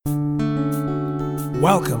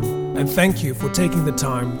Welcome and thank you for taking the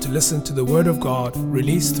time to listen to the Word of God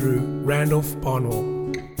released through Randolph Barnwell.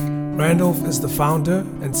 Randolph is the founder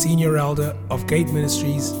and senior elder of Gate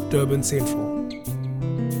Ministries, Durban Central.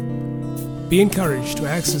 Be encouraged to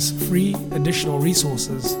access free additional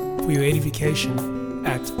resources for your edification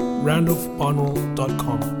at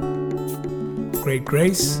randolphbarnwell.com. Great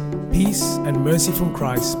grace, peace, and mercy from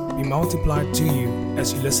Christ be multiplied to you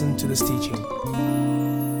as you listen to this teaching.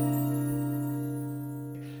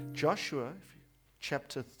 Joshua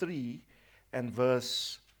chapter 3 and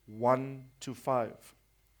verse 1 to 5.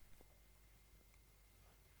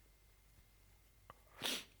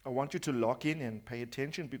 I want you to lock in and pay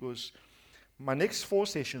attention because my next 4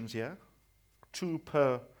 sessions here, 2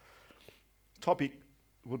 per topic,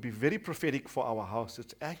 will be very prophetic for our house.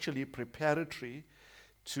 It's actually preparatory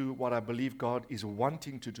to what I believe God is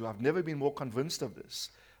wanting to do. I've never been more convinced of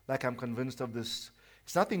this, like I'm convinced of this.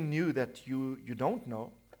 It's nothing new that you don't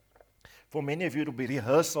know. For many of you, it will be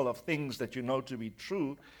rehearsal of things that you know to be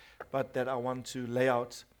true, but that I want to lay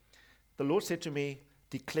out. The Lord said to me,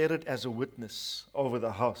 declare it as a witness over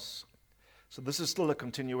the house. So this is still a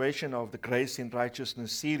continuation of the Grace in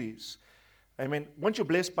Righteousness series. I mean, weren't you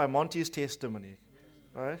blessed by Monty's testimony?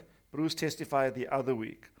 Right? Bruce testified the other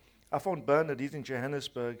week. I found Bernard, he's in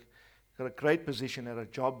Johannesburg, got a great position at a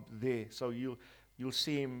job there. So you'll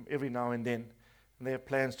see him every now and then. And they have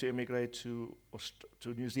plans to immigrate to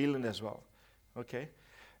New Zealand as well. Okay?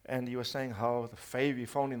 And he was saying how the favor he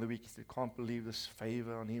found in the week, he said, can't believe this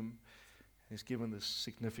favor on him. He's given this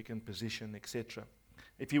significant position, etc.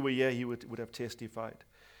 If he were here, he would have testified.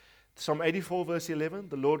 Psalm 84 verse 11,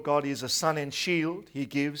 the Lord God is a sun and shield. He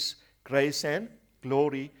gives grace and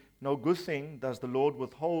glory. No good thing does the Lord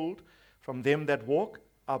withhold from them that walk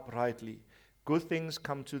uprightly. Good things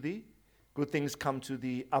come to thee. Good things come to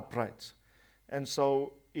the upright. And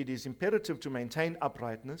so it is imperative to maintain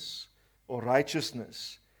uprightness or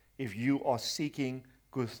righteousness if you are seeking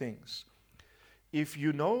good things. If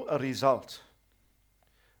you know a result,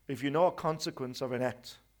 if you know a consequence of an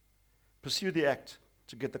act, pursue the act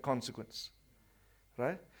to get the consequence.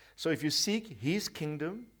 Right? So if you seek His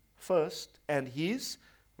kingdom first and His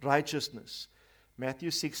righteousness, Matthew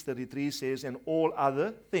 6:33 says, and all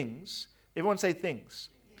other things, everyone say things.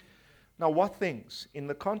 Now, what things? In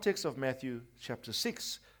the context of Matthew chapter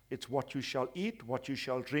 6, it's what you shall eat, what you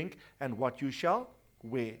shall drink, and what you shall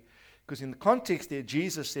wear. Because in the context there,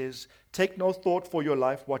 Jesus says, take no thought for your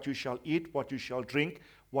life, what you shall eat, what you shall drink,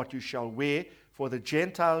 what you shall wear, for the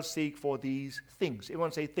Gentiles seek for these things.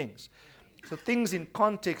 Everyone say things. So things in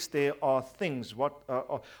context there are things. What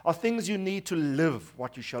are things you need to live,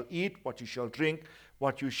 what you shall eat, what you shall drink,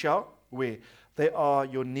 what you shall wear. They are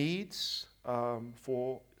your needs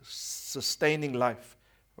for sustaining life,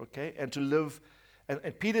 okay, and to live. And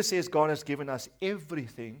Peter says God has given us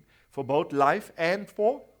everything for both life and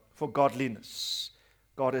for godliness.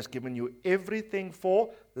 God has given you everything for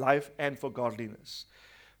life and for godliness.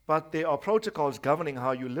 But there are protocols governing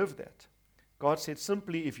how you live that. God said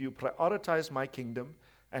simply, if you prioritize my kingdom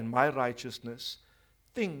and my righteousness,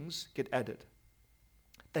 things get added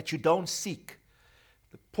that you don't seek.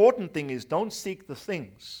 The important thing is don't seek the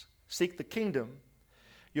things, seek the kingdom.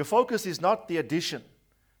 Your focus is not the addition.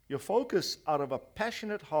 Your focus out of a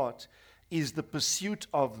passionate heart is the pursuit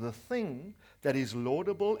of the thing that is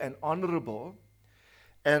laudable and honorable,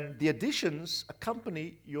 and the additions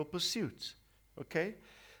accompany your pursuit. Okay?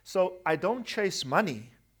 So I don't chase money.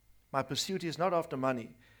 My pursuit is not after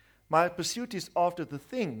money. My pursuit is after the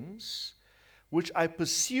things which I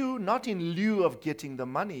pursue not in lieu of getting the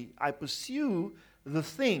money. I pursue the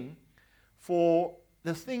thing for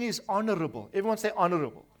the thing is honorable. Everyone say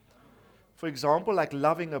honorable. For example, like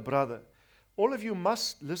loving a brother. All of you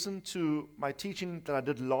must listen to my teaching that I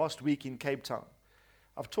did last week in Cape Town.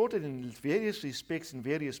 I've taught it in various respects in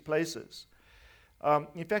various places.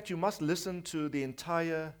 In fact, you must listen to the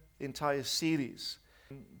entire series.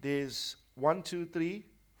 There's 1, 2, 3,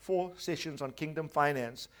 4 sessions on kingdom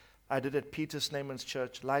finance. I did at Peter Snyman's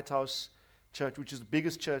church, Lighthouse Church, which is the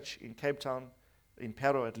biggest church in Cape Town, in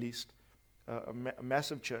Parow at least, a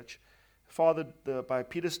massive church, fathered by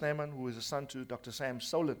Peter Snyman, who is a son to Dr. Sam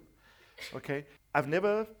Solon. Okay, I've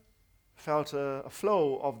never felt a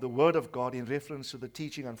flow of the Word of God in reference to the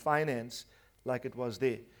teaching on finance like it was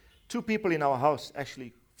there. 2 people in our house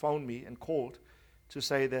actually phoned me and called to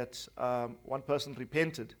say that one person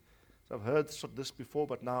repented. So I've heard this before,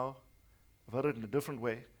 but now I've heard it in a different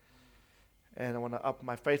way. And I want to up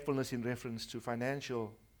my faithfulness in reference to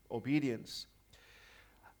financial obedience.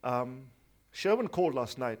 Sherwin called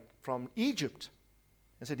last night from Egypt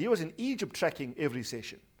and said he was in Egypt tracking every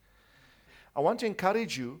session. I want to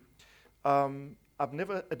encourage you.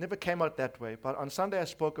 it never came out that way, but on Sunday I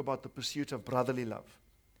spoke about the pursuit of brotherly love.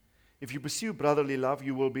 If you pursue brotherly love,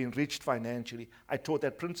 you will be enriched financially. I taught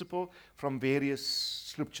that principle from various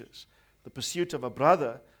scriptures. The pursuit of a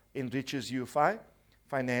brother enriches you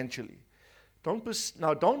financially. Don't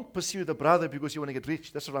pursue the brother because you want to get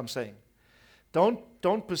rich. That's what I'm saying.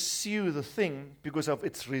 Don't pursue the thing because of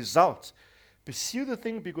its results. Pursue the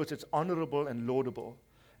thing because it's honorable and laudable,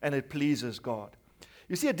 and it pleases God.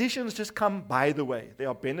 You see, additions just come by the way. They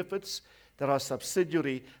are benefits that are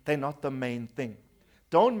subsidiary. They're not the main thing.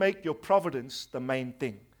 Don't make your providence the main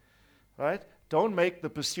thing, right? Don't make the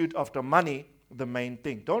pursuit after money the main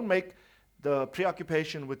thing. Don't make the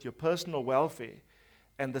preoccupation with your personal welfare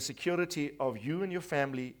and the security of you and your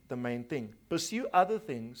family the main thing. Pursue other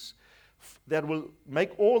things that will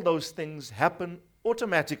make all those things happen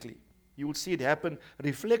automatically. You will see it happen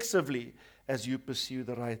reflexively as you pursue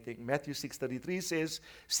the right thing. Matthew 6:33 says,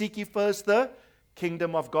 seek ye first the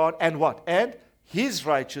kingdom of God and what? And his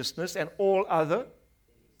righteousness, and all other.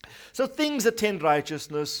 So things attend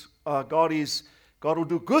righteousness. God will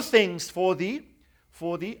do good things for the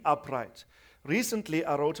upright. Recently,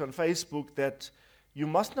 I wrote on Facebook that you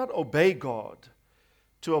must not obey God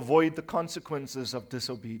to avoid the consequences of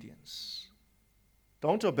disobedience.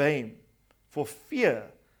 Don't obey him for fear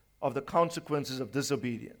of the consequences of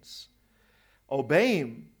disobedience. Obey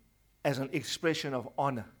him as an expression of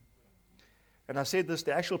honor. And I said this,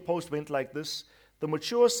 the actual post went like this: the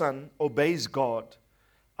mature son obeys God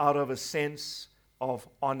out of a sense of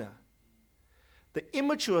honor. The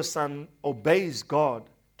immature son obeys God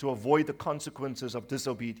to avoid the consequences of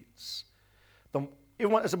disobedience.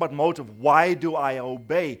 Everyone is about motive. Why do I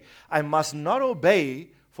obey? I must not obey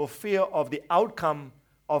for fear of the outcome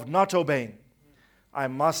of not obeying. I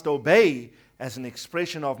must obey as an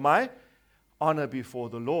expression of my honor before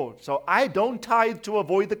the Lord. So I don't tithe to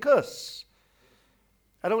avoid the curse.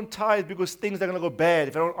 I don't tithe because things are going to go bad.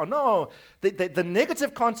 If I don't, no, the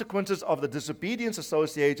negative consequences of the disobedience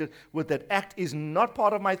associated with that act is not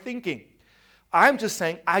part of my thinking. I'm just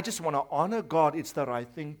saying, I just want to honor God. It's the right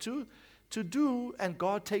thing to do, and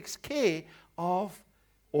God takes care of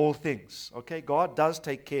all things. Okay, God does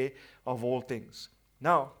take care of all things.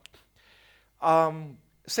 Now,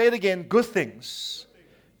 say it again, good things.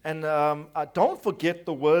 And don't forget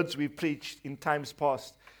the words we preached in times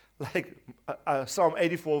past. Like Psalm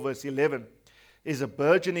 84 verse 11 is a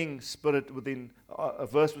burgeoning spirit within, a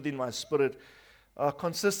verse within my spirit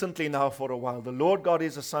consistently now for a while. The Lord God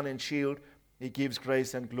is a sun and shield. He gives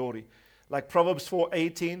grace and glory. Like Proverbs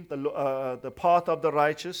 4:18, the path of the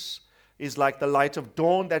righteous is like the light of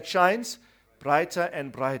dawn that shines brighter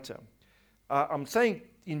and brighter. I'm saying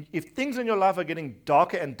if things in your life are getting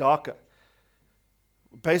darker and darker,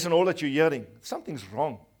 based on all that you're hearing, something's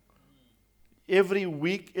wrong. Every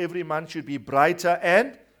week, every month should be brighter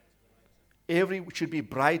and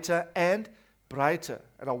brighter.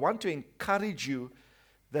 And I want to encourage you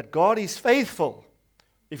that God is faithful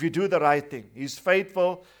if you do the right thing. He's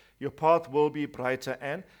faithful. Your path will be brighter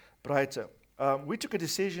and brighter. We took a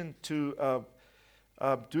decision to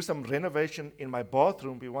do some renovation in my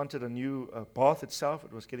bathroom. We wanted a new bath itself.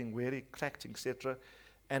 It was getting very cracked, etc.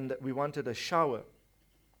 And we wanted a shower.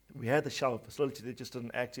 We had the shower facility, they just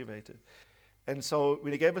didn't activate it. And so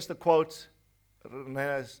when he gave us the quote,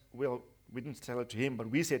 well, we didn't tell it to him, but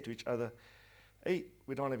we said to each other, hey,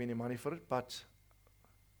 we don't have any money for it, but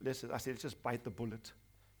I said, let's just bite the bullet.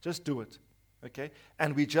 Just do it, okay?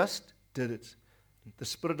 And we just did it. The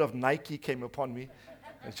spirit of Nike came upon me,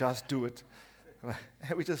 and just do it.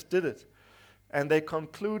 And we just did it. And they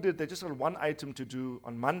concluded they just had one item to do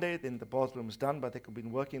on Monday, then the bathroom was done, but they could have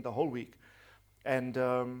been working the whole week. And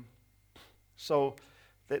so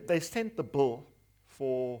they sent the bill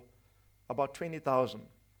for about $20,000,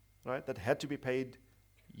 right? That had to be paid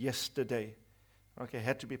yesterday. Okay,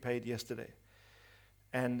 had to be paid yesterday.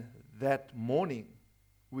 And that morning,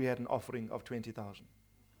 we had an offering of $20,000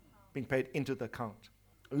 being paid into the account.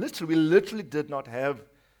 We literally did not have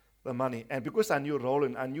the money. And because I knew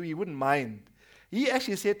Roland, I knew he wouldn't mind. He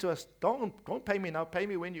actually said to us, don't pay me now, pay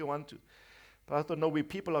me when you want to. But I thought, no, we're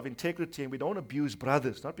people of integrity and we don't abuse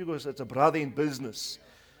brothers. Not because it's a brother in business.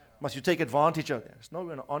 Must you take advantage of that? No, we're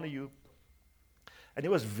going to honor you. And he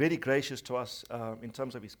was very gracious to us in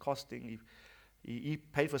terms of his costing. He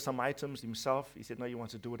paid for some items himself. He said, no, he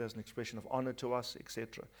wants to do it as an expression of honor to us,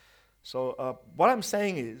 etc. So what I'm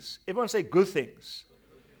saying is, everyone say good things.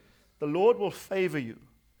 The Lord will favor you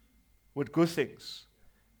with good things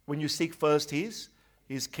when you seek first His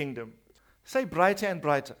kingdom. Say brighter and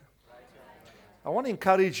brighter. I want to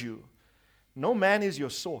encourage you. No man is your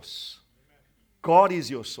source. God is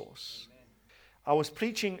your source. I was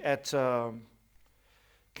preaching at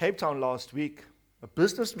Cape Town last week, a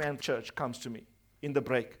businessman church comes to me in the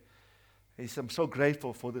break. He said, I'm so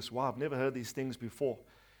grateful for this. Wow, I've never heard these things before.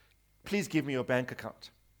 Please give me your bank account.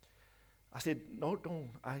 I said, no, don't.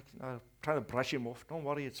 I'm trying to brush him off. Don't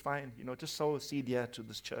worry, it's fine. Just sow a seed here to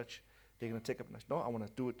this church. They're going to take up. No, I want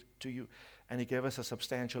to do it to you. And he gave us a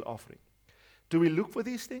substantial offering. Do we look for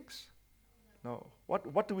these things? No.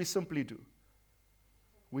 What do we simply do?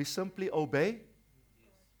 We simply obey.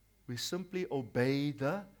 We simply obey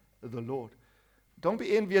the Lord. Don't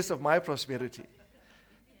be envious of my prosperity.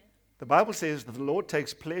 The Bible says that the Lord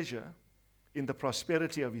takes pleasure in the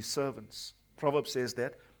prosperity of his servants. Proverbs says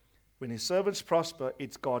that when his servants prosper,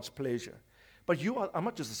 it's God's pleasure. But I'm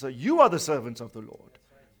not just a servant, you are the servants of the Lord.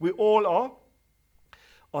 We all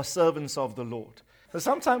are servants of the Lord. So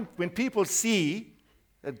sometimes when people see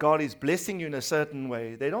that God is blessing you in a certain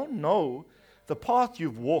way, they don't know the path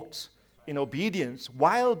you've walked in obedience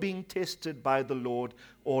while being tested by the Lord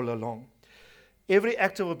all along. Every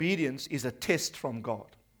act of obedience is a test from God.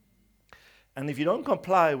 And if you don't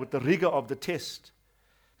comply with the rigor of the test,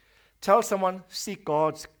 tell someone, seek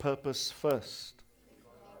God's purpose first.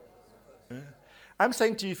 I'm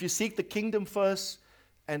saying to you, if you seek the kingdom first,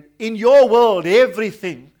 and in your world,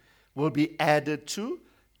 everything will be added to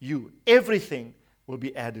you. Everything will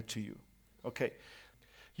be added to you. Okay.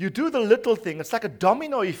 You do the little thing, it's like a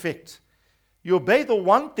domino effect. You obey the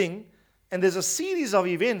one thing, and there's a series of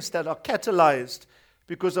events that are catalyzed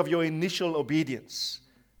because of your initial obedience.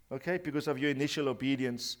 Okay, because of your initial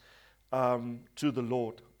obedience to the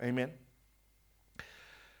Lord. Amen.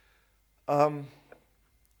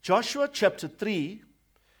 Joshua chapter 3,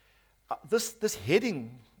 this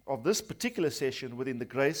heading of this particular session within the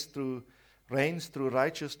grace through reigns through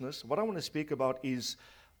righteousness, what I want to speak about is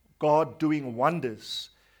God doing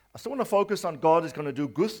wonders. I still want to focus on God is going to do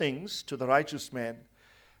good things to the righteous man.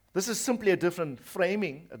 This is simply a different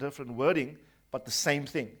framing, a different wording, but the same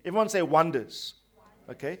thing. Everyone say wonders.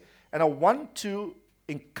 Okay? And I want to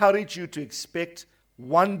encourage you to expect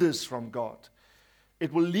wonders from God.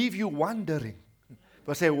 It will leave you wondering.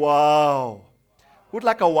 But say, wow. Who'd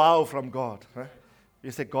like a wow from God? Right?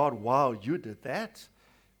 You say, God, wow, you did that.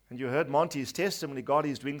 And you heard Monty's testimony. God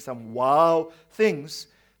is doing some wow things.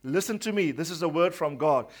 Listen to me. This is a word from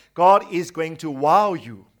God. God is going to wow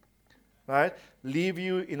you. Right? Leave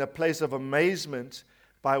you in a place of amazement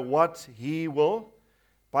by what He will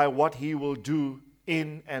do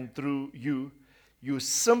in and through you. You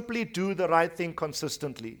simply do the right thing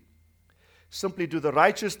consistently. Simply do the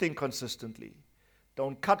righteous thing consistently.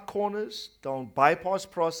 Don't cut corners. Don't bypass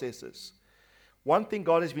processes. One thing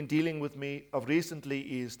God has been dealing with me of recently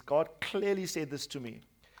is God clearly said this to me.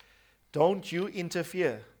 Don't you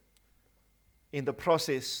interfere in the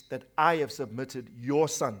process that I have submitted your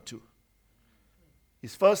son to.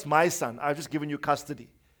 He's first my son. I've just given you custody.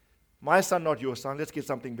 My son, not your son. Let's get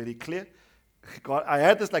something very clear. God, I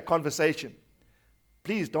had this conversation.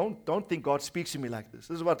 Please don't think God speaks to me like this.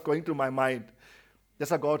 This is what's going through my mind.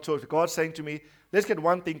 That's how God talks. God's saying to me, let's get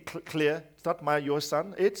one thing clear. It's not your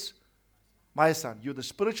son. It's my son. You're the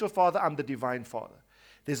spiritual father. I'm the divine father.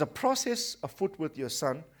 There's a process afoot with your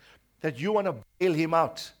son that you want to bail him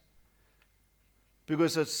out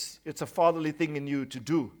because it's a fatherly thing in you to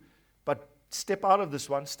do. But step out of this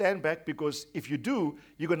one. Stand back, because if you do,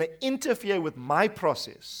 you're going to interfere with my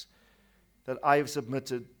process that I have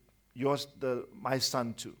submitted my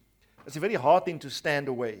son to. It's a very hard thing to stand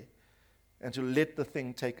away and to let the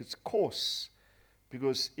thing take its course,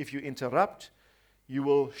 because if you interrupt, you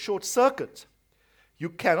will short circuit. You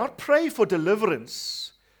cannot pray for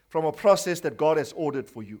deliverance from a process that God has ordered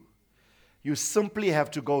for you. You simply have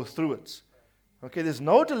to go through it. Okay, there's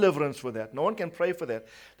no deliverance for that. No one can pray for that.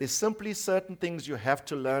 There's simply certain things you have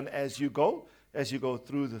to learn as you go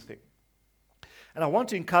through the thing. And I want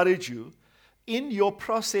to encourage you, in your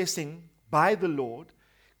processing by the Lord,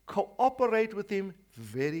 cooperate with Him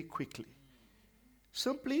very quickly.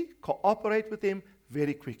 Simply cooperate with Him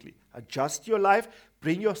very quickly. Adjust your life,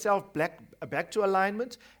 bring yourself back to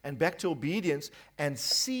alignment and back to obedience, and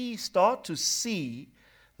start to see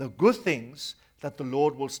the good things that the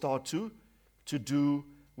Lord will start to do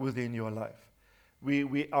within your life.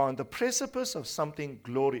 We are on the precipice of something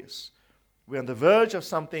glorious. We're on the verge of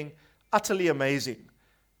something utterly amazing.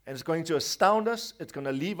 And it's going to astound us. It's going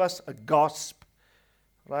to leave us aghast,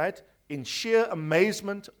 right? In sheer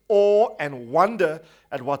amazement, awe, and wonder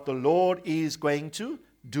at what the Lord is going to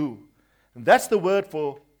do. And that's the word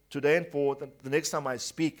for today and for the next time I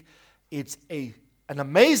speak. It's an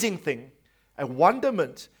amazing thing, a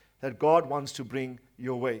wonderment that God wants to bring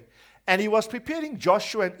your way. And He was preparing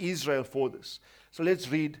Joshua and Israel for this. So let's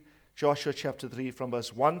read Joshua chapter 3 from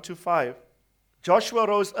verse 1 to 5. Joshua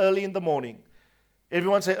rose early in the morning.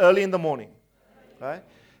 Everyone say early in the morning. Right?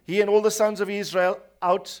 He and all the sons of Israel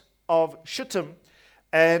out of Shittim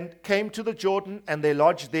and came to the Jordan, and they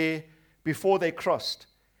lodged there before they crossed.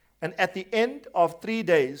 And at the end of 3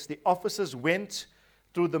 days, the officers went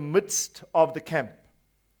through the midst of the camp.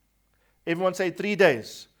 Everyone say 3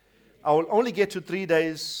 days. I will only get to 3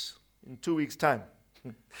 days in 2 weeks' time.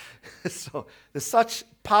 So there's such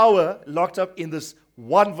power locked up in this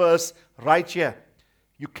one verse right here.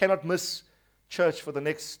 You cannot miss church for the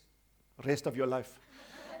next rest of your life.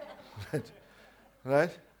 Right?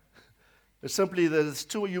 It's simply there's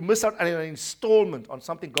two. You miss out on an installment on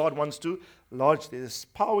something God wants to lodge. There's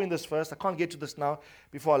power in this verse. I can't get to this now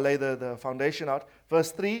before I lay the foundation out.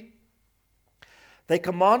 Verse 3. They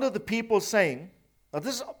commanded the people, saying, now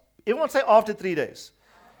this is, everyone say after 3 days.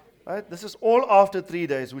 Right? This is all after 3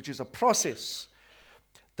 days, which is a process.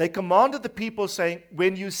 They commanded the people, saying,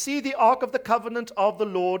 when you see the ark of the covenant of the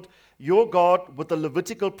Lord your God with the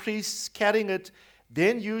Levitical priests carrying it,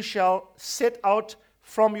 then you shall set out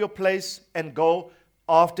from your place and go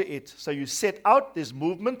after it. So you set out, there's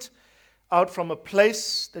movement, out from a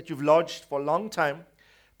place that you've lodged for a long time.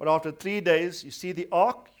 But after 3 days, you see the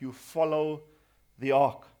ark, you follow the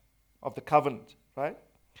ark of the covenant. Right?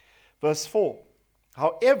 Verse 4.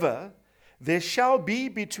 However, there shall be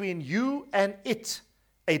between you and it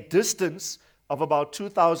a distance of about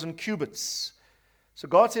 2,000 cubits. So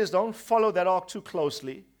God says, don't follow that ark too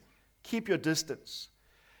closely. Keep your distance.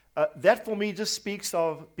 That for me just speaks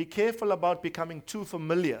of be careful about becoming too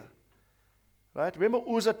familiar. Right? Remember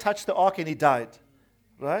Uzzah touched the ark and he died.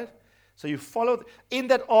 Right? So you follow. In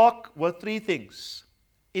that ark were 3 things.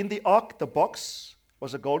 In the ark, the box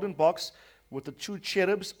was a golden box with the 2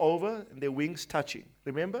 cherubs over and their wings touching.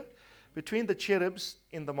 Remember? Between the cherubs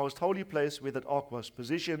in the most holy place where that ark was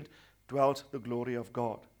positioned dwelt the glory of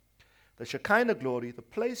God. The Shekinah glory, the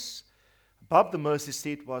place above the mercy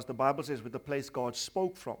seat was, the Bible says, with the place God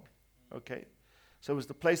spoke from. Okay? So it was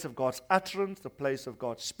the place of God's utterance, the place of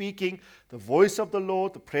God speaking, the voice of the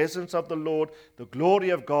Lord, the presence of the Lord, the glory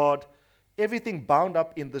of God, everything bound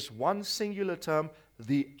up in this one singular term,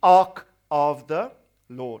 the ark of the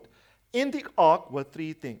Lord. In the ark were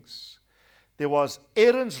 3 things. There was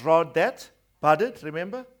Aaron's rod that budded,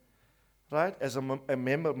 remember? Right? As a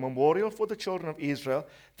memorial for the children of Israel.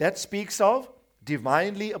 That speaks of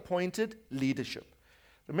divinely appointed leadership.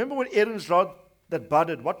 Remember when Aaron's rod that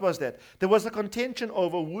budded, what was that? There was a contention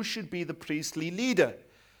over who should be the priestly leader.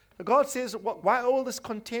 God says, why all this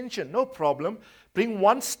contention? No problem. Bring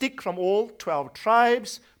 1 stick from all 12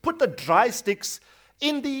 tribes. Put the dry sticks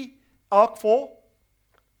in the ark for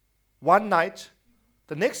 1 night.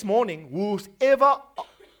 The next morning, whoever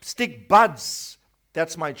stick buds,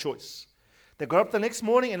 that's my choice. They got up the next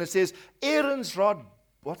morning and it says, Aaron's rod,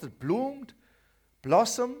 bloomed,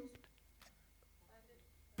 blossomed,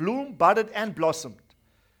 budded, and blossomed.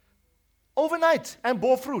 Overnight, and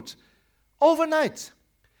bore fruit. Overnight.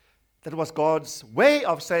 That was God's way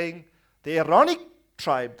of saying the Aaronic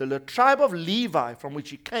tribe, the tribe of Levi from which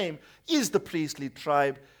he came, is the priestly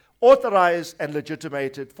tribe, authorized and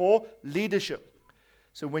legitimated for leadership.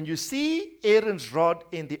 So when you see Aaron's rod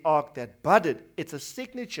in the ark that budded, it's a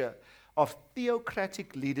signature of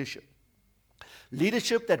theocratic leadership.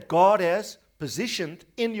 Leadership that God has positioned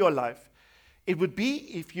in your life. It would be,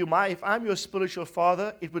 if I'm your spiritual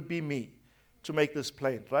father, it would be me, to make this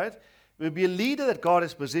plain, right? It would be a leader that God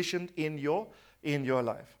has positioned in your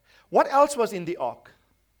life. What else was in the ark?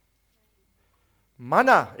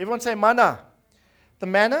 Manna. Everyone say manna. The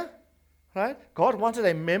manna, right? God wanted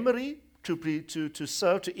a memory to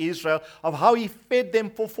serve to Israel of how he fed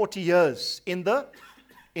them for 40 years in the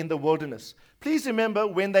wilderness. Please remember,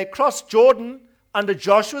 when they crossed Jordan under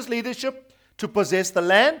Joshua's leadership to possess the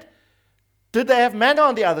land, did they have manna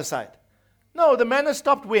on the other side? No, the manna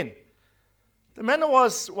stopped when? The manna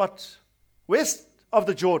was west of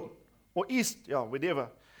the Jordan, or east, whatever.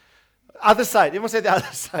 Other side, everyone say the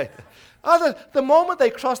other side. The moment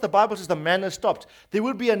they crossed, the Bible says the manna stopped. There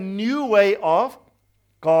would be a new way of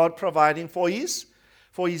God providing for his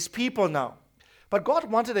people now. But God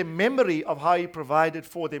wanted a memory of how he provided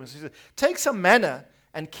for them. So he said, take some manna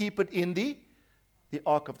and keep it in the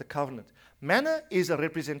Ark of the Covenant. Manna is a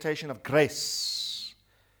representation of grace.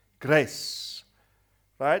 Grace.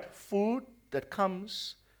 Right? Food that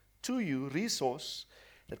comes to you, resource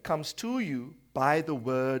that comes to you by the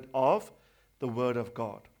word of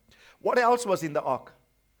God. What else was in the ark?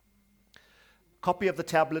 Copy of the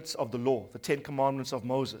tablets of the law, the 10 commandments of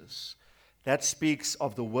Moses. That speaks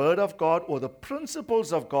of the word of God or the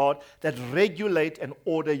principles of God that regulate and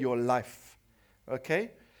order your life. Okay?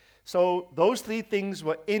 So those three things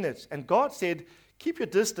were in it. And God said, keep your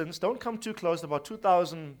distance. Don't come too close, about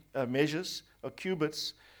 2,000 measures or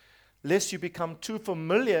cubits, lest you become too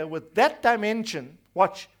familiar with that dimension.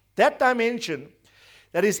 Watch, that dimension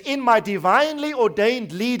that is in my divinely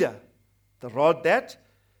ordained leader, the rod that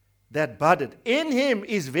budded. In him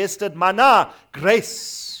is vested mana,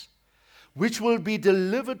 grace, which will be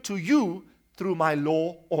delivered to you through my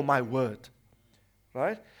law or my word.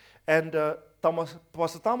 Right? And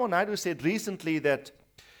Pastor Tamo Naidu said recently that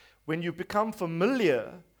when you become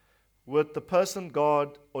familiar with the person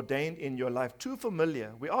God ordained in your life, too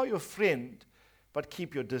familiar, we are your friend, but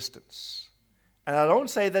keep your distance. And I don't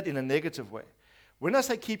say that in a negative way. When I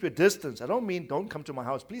say keep your distance, I don't mean don't come to my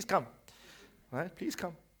house. Please come. Right? Please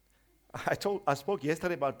come. I spoke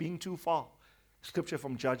yesterday about being too far. Scripture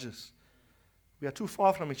from Judges. We are too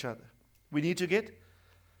far from each other. We need to get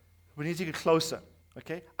closer.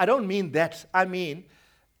 Okay? I don't mean that. I mean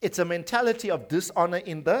it's a mentality of dishonor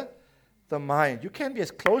in the mind. You can be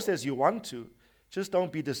as close as you want to. Just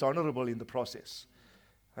don't be dishonorable in the process.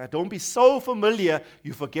 Don't be so familiar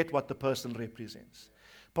you forget what the person represents.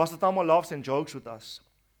 Pastor Tamo laughs and jokes with us,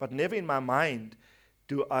 but never in my mind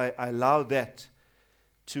do I allow that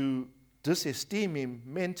to disesteem him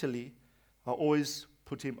mentally. I always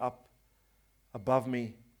put him up above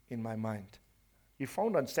me in my mind. He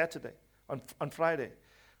phoned on Saturday, on Friday.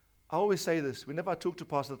 I always say this, whenever I talk to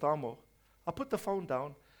Pastor Tamo, I put the phone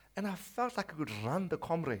down and I felt like I could run the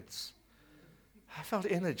comrades. I felt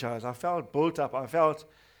energized. I felt built up. I felt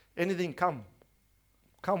anything come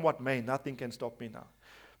what may, nothing can stop me now.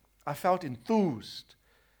 I felt enthused.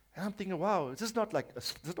 And I'm thinking, wow, this is not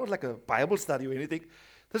like a Bible study or anything.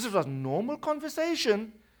 This was a normal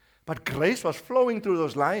conversation, but grace was flowing through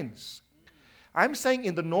those lines. I'm saying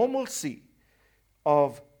in the normalcy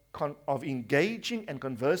of engaging and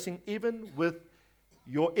conversing even with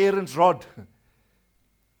your Aaron's rod.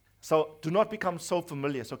 So do not become so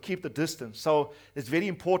familiar. So keep the distance. So it's very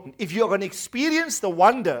important. If you're going to experience the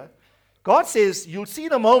wonder, God says, you'll see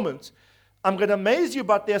in a moment, I'm going to amaze you,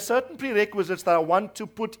 but there are certain prerequisites that I want to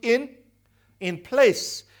put in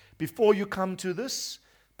place before you come to this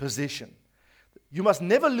position. You must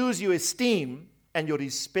never lose your esteem and your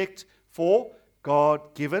respect for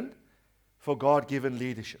God-given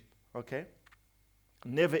leadership. Okay?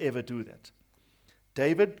 Never ever do that.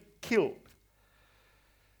 David killed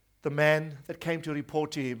the man that came to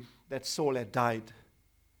report to him that Saul had died.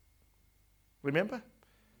 Remember?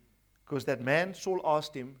 Because that man, Saul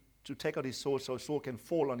asked him to take out his sword so Saul can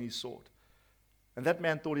fall on his sword. And that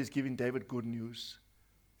man thought he's giving David good news.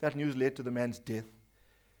 That news led to the man's death.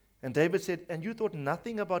 And David said, and you thought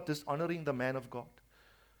nothing about dishonoring the man of God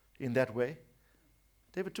in that way?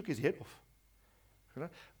 David took his head off. You know?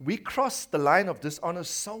 We cross the line of dishonor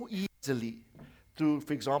so easily through,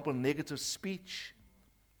 for example, negative speech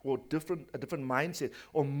or a different mindset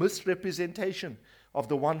or misrepresentation of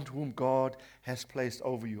the one whom God has placed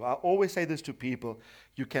over you. I always say this to people,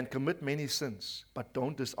 you can commit many sins, but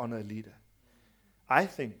don't dishonor a leader. I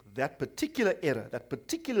think that particular error, that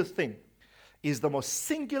particular thing, is the most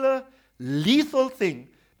singular, lethal thing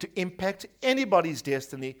to impact anybody's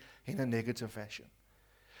destiny in a negative fashion.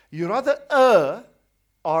 You rather err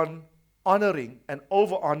on honoring and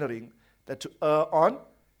over-honoring than to err on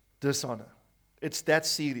dishonor. It's that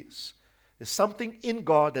serious. There's something in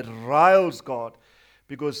God that riles God,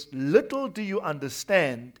 because little do you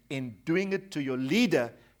understand in doing it to your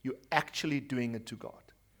leader, you're actually doing it to God.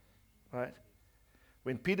 Right?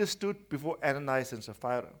 When Peter stood before Ananias and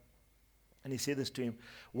Sapphira, and he said this to him,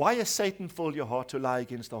 why has Satan filled your heart to lie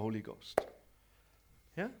against the Holy Ghost?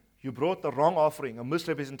 Yeah? You brought the wrong offering, a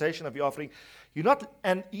misrepresentation of your offering.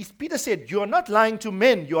 Peter said, you are not lying to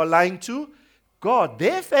men, you are lying to God.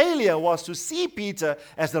 Their failure was to see Peter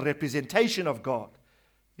as the representation of God.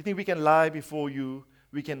 You think we can lie before you,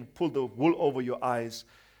 we can pull the wool over your eyes.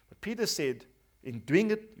 But Peter said, in doing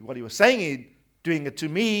it, what he was saying in doing it to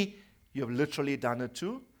me, you have literally done it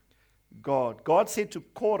to God. God said to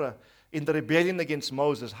Korah in the rebellion against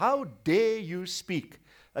Moses, how dare you speak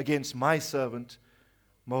against my servant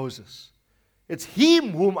Moses? It's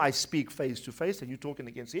him whom I speak face to face, and you're talking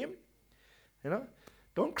against him? You know?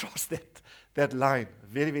 Don't cross that line.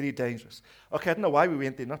 Very, very dangerous. Okay, I don't know why we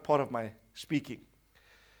went there, not part of my speaking.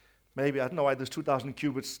 Maybe, I don't know why this 2,000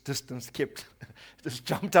 cubits distance just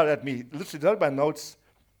jumped out at me. Literally, not my notes,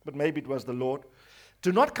 but maybe it was the Lord.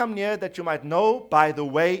 Do not come near that you might know by the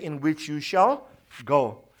way in which you shall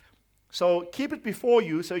go. So keep it before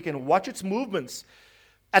you so you can watch its movements.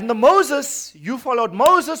 And you followed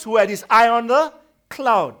Moses who had his eye on the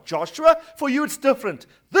cloud. Joshua, for you it's different.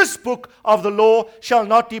 This book of the law shall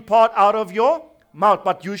not depart out of your mouth,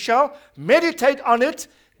 but you shall meditate on it.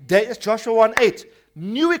 Joshua 1:8.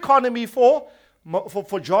 New economy for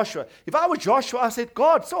Joshua. If I were Joshua, I said,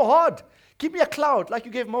 God, so hard. Give me a cloud like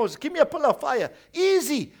you gave Moses. Give me a pillar of fire.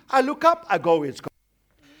 Easy. I look up, I go where it's going.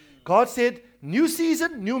 God said, new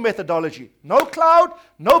season, new methodology. No cloud,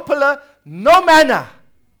 no pillar, no manna.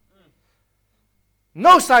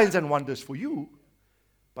 No signs and wonders for you.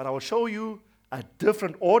 But I will show you a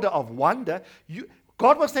different order of wonder.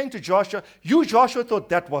 God was saying to Joshua, you, Joshua, thought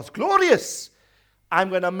that was glorious. I'm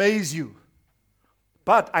going to amaze you.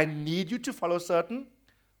 But I need you to follow certain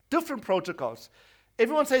different protocols.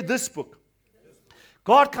 Everyone say this book.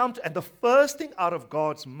 God comes, and the first thing out of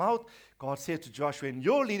God's mouth, God said to Joshua, in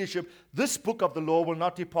your leadership, this book of the law will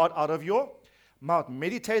not depart out of your mouth.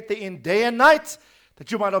 Meditate therein day and night,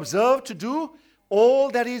 that you might observe to do all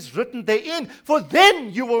that is written therein. For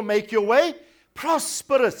then you will make your way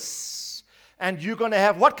prosperous. And you're going to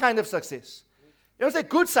have what kind of success? You don't say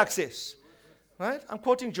good success. Right? I'm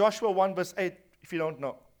quoting Joshua 1 verse 8, if you don't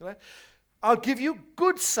know. Right? I'll give you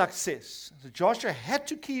good success. So Joshua had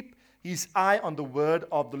to keep his eye on the word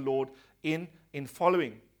of the Lord in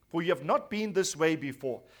following. For you have not been this way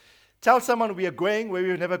before. Tell someone we are going where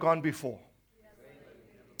we've never gone before.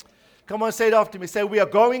 Come on, say it after me. Say, we are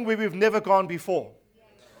going where we've never gone before.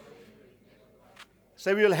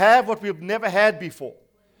 Say, we will have what we've never had before.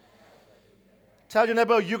 Tell your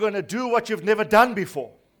neighbor, you're going to do what you've never done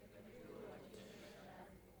before.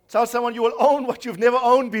 Tell someone you will own what you've never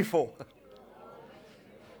owned before.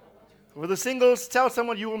 For the singles, tell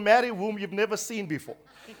someone you will marry whom you've never seen before.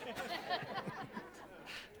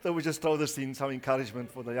 So we just throw this in, some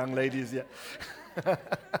encouragement for the young ladies here.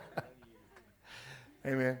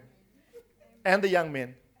 Amen. And the young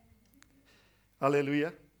men.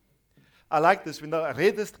 Hallelujah. I like this. When I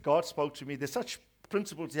read this, God spoke to me. There's such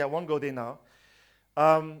principles here. I won't go there now.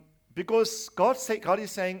 Because God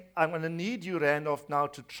is saying, I'm going to need you, Randolph, now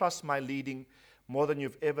to trust my leading more than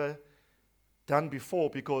you've ever done before,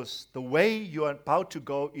 because the way you are about to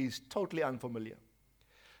go is totally unfamiliar.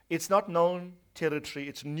 It's not known territory.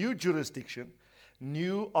 It's new jurisdiction,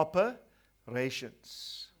 new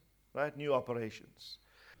operations. Right? New operations.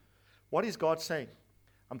 What is God saying?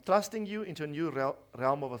 I'm thrusting you into a new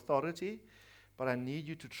realm of authority, but I need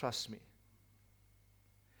you to trust me.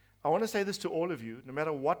 I want to say this to all of you, no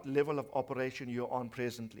matter what level of operation you're on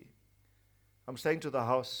presently. I'm saying to the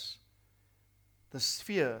house, the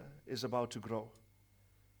sphere is about to grow.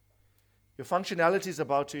 Your functionality is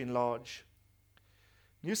about to enlarge.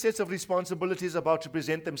 New sets of responsibilities are about to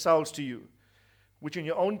present themselves to you, which in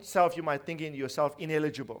your own self you might think in yourself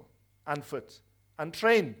ineligible, unfit,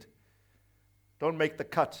 untrained. Don't make the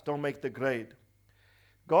cut, don't make the grade.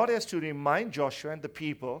 God has to remind Joshua and the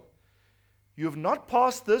people, you have not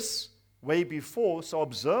passed this way before, so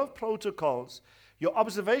observe protocols. Your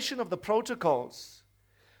observation of the protocols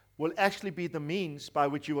will actually be the means by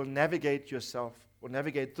which you will navigate yourself or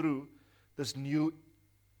navigate through this new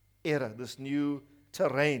era, this new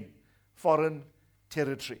terrain, foreign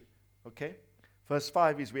territory. Okay? Verse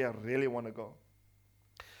 5 is where I really want to go.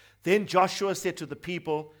 Then Joshua said to the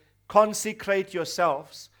people, consecrate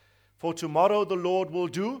yourselves, for tomorrow the Lord will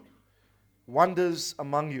do wonders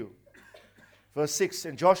among you. Verse 6,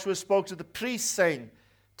 and Joshua spoke to the priests, saying,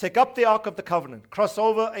 take up the ark of the covenant, cross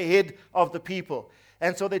over ahead of the people.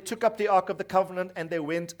 And so they took up the ark of the covenant, and they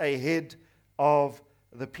went ahead of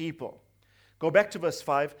the people. Go back to verse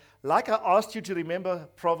 5. Like I asked you to remember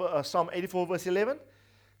Psalm 84, verse 11,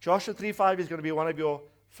 Joshua 3:5 is going to be one of your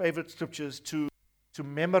favorite scriptures to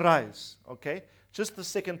memorize. Okay? Just the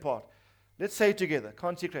second part. Let's say it together.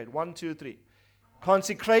 Consecrate. 1, 2, 3.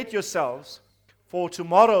 Consecrate yourselves, for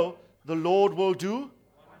tomorrow the Lord will do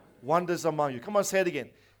wonders among you. Come on, say it again.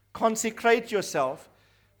 Consecrate yourself,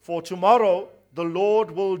 for tomorrow the Lord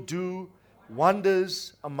will do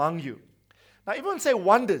wonders among you. Now, everyone say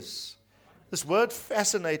wonders. This word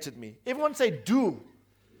fascinated me. Everyone say do.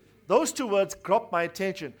 Those two words grabbed my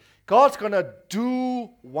attention. God's going to do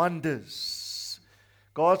wonders.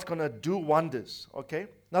 God's going to do wonders. Okay?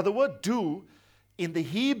 Now, the word do in the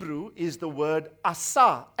Hebrew is the word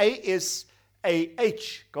asa.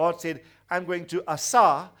 A-S-A-H. God said, I'm going to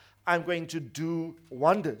asa. I'm going to do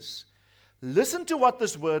wonders. Listen to what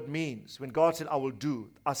this word means when God said, I will do.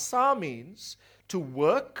 Asa means to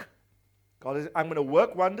work. God is, I'm going to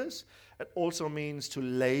work wonders. It also means to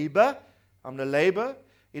labor. I'm going to labor.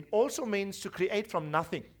 It also means to create from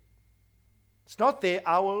nothing. It's not there.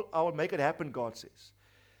 I will make it happen, God says.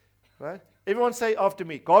 Right? Everyone say after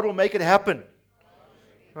me, God will make it happen.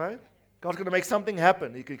 Right? God's going to make something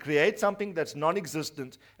happen. He can create something that's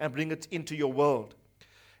non-existent and bring it into your world.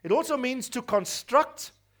 It also means to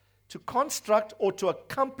construct, to construct or to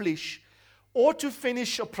accomplish or to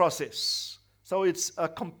finish a process. So it's a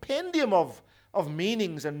compendium of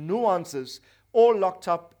meanings and nuances all locked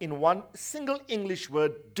up in one single English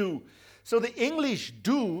word, do. So the English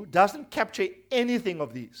do doesn't capture anything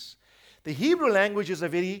of these. The Hebrew language is a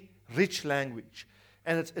very rich language.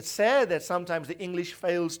 And it's sad that sometimes the English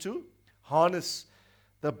fails to harness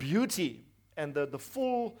the beauty and the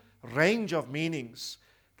full range of meanings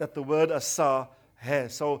that the word asa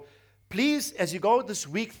has. So please, as you go this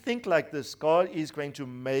week, think like this. God is going to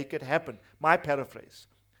make it happen. My paraphrase.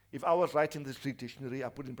 If I was writing this Greek dictionary, I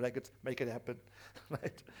put in brackets, make it happen.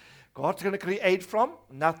 Right? God's going to create from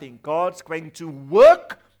nothing. God's going to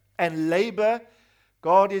work and labor.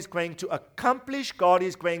 God is going to accomplish. God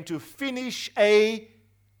is going to finish a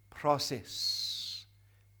process.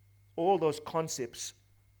 All those concepts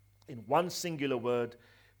in one singular word,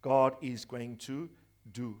 God is going to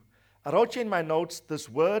do. I wrote you in my notes, this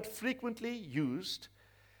word frequently used,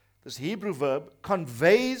 this Hebrew verb,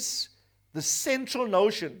 conveys the central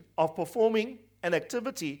notion of performing an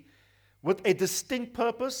activity with a distinct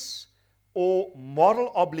purpose or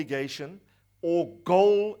moral obligation or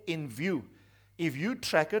goal in view. If you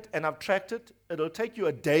track it, and I've tracked it, it'll take you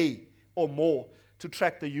a day or more to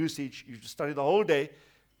track the usage. You study the whole day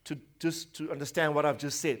to understand what I've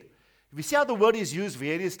just said. If you see how the word is used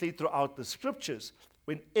variously throughout the scriptures,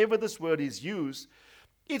 whenever this word is used,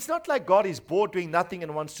 it's not like God is bored doing nothing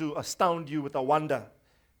and wants to astound you with a wonder.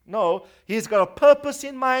 No, He's got a purpose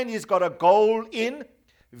in mind. He's got a goal in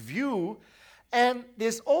view. And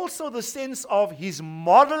there's also the sense of He's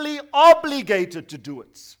morally obligated to do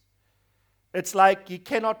it. It's like He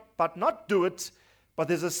cannot but not do it, but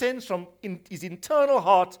there's a sense from His internal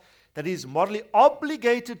heart that He's morally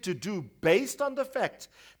obligated to do based on the fact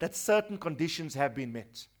that certain conditions have been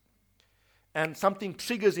met. And something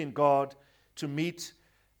triggers in God to meet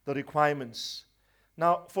the requirements.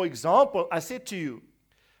 Now, for example, I said to you,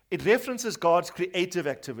 it references God's creative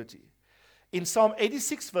activity. In Psalm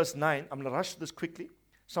 86 verse 9, I'm going to rush this quickly.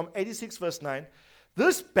 Psalm 86 verse 9,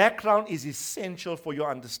 this background is essential for your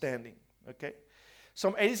understanding. Okay?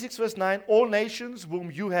 Psalm 86 verse 9, all nations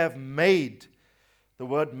whom you have made. The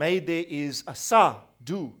word made there is asa,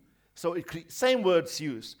 do. So same words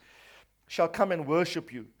used. Shall come and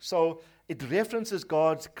worship you. So it references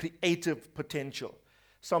God's creative potential.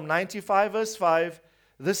 Psalm 95 verse 5,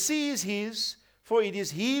 the sea is His, for it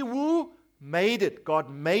is He who made it. God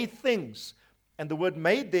made things. And the word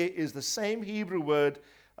made there is the same Hebrew word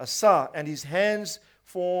asa, and His hands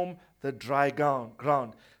form the dry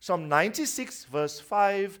ground. Psalm 96 verse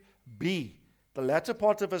 5b, the latter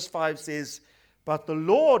part of verse 5 says, but the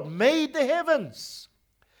Lord made the heavens.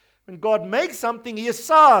 When God makes something, He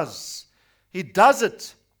asas. He does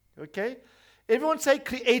it. Okay? Everyone say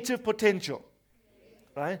creative potential.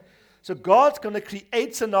 Right? So God's going to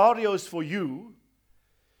create scenarios for you.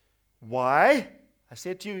 Why? I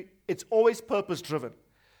said to you, it's always purpose-driven.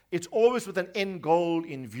 It's always with an end goal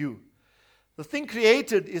in view. The thing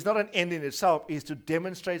created is not an end in itself. It's to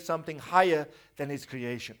demonstrate something higher than its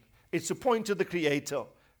creation. It's to point to the Creator.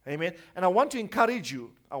 Amen? And I want to encourage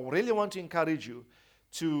you, I really want to encourage you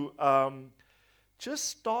to just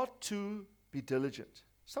start to be diligent.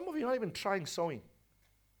 Some of you are not even trying sewing.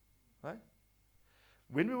 Right?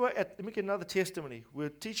 When we were let me get another testimony. We were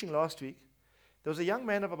teaching last week. There was a young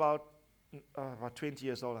man of about 20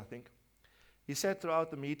 years old, I think. He sat throughout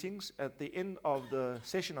the meetings. At the end of the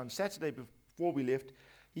session on Saturday before we left,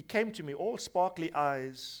 he came to me, all sparkly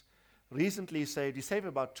eyes, recently saved. He saved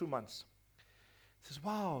about 2 months. He says,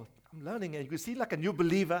 wow, I'm learning. And you can see like a new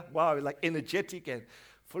believer. Wow, like energetic and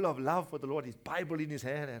full of love for the Lord. His Bible in his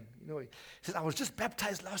hand. And he says, I was just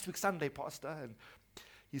baptized last week Sunday, Pastor. And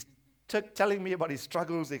he's telling me about his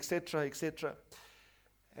struggles, etc., etc.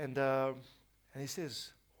 And he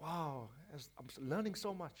says, wow, I'm learning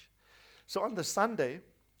so much. So on the Sunday,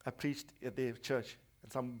 I preached at their church.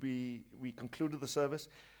 And we concluded the service.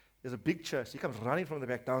 There's a big church. He comes running from the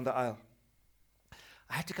back down the aisle.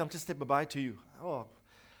 I had to come just say bye-bye to you. Oh,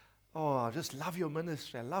 I just love your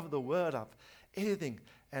ministry. I love the word of anything.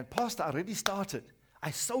 And Pastor, I already started.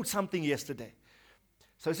 I sold something yesterday.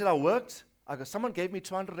 So he said, I worked. Someone gave me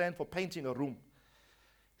 200 rand for painting a room.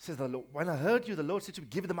 He says, when I heard you, the Lord said to me,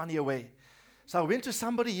 give the money away. So I went to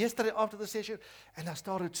somebody yesterday after the session, and I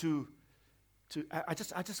started I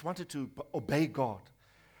just wanted to obey God.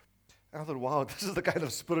 And I thought, wow, this is the kind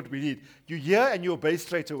of spirit we need. You hear and you obey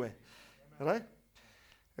straight away. Right?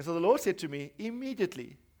 And so the Lord said to me,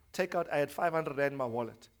 immediately, I had 500 rand in my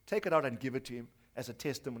wallet. Take it out and give it to him as a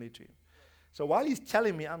testimony to him. So while he's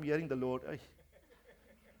telling me, I'm hearing the Lord,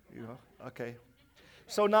 okay.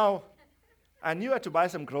 So now, I knew I had to buy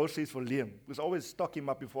some groceries for Liam. I was always stock him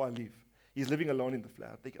up before I leave. He's living alone in the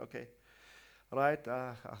flat. I think, okay, right,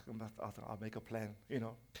 I'll make a plan,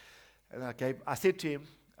 And I said to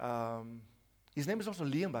him, his name is also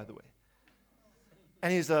Liam, by the way.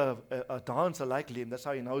 And he's a dancer like Liam. That's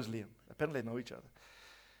how he knows Liam. Apparently they know each other.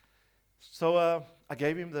 So I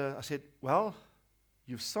gave him I said, well,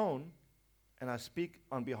 you've sown, and I speak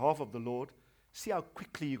on behalf of the Lord. See how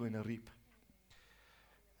quickly you're going to reap.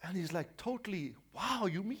 And he's like, totally, wow,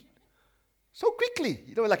 you mean? So quickly.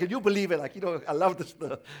 Like, you believe it. Like, I love this.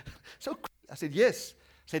 So quick. I said, yes.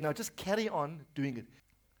 I said, now just carry on doing it.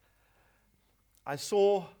 I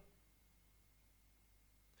saw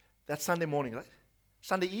that Sunday morning, right?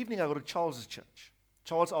 Sunday evening, I go to Charles's church.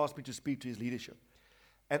 Charles asked me to speak to his leadership.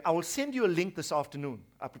 And I will send you a link this afternoon.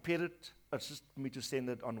 I prepared it. It's just for me to send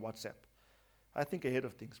it on WhatsApp. I think ahead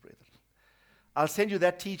of things, brethren. I'll send you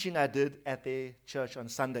that teaching I did at their church on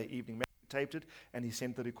Sunday evening. Matthew taped it, and he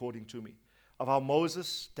sent the recording to me of how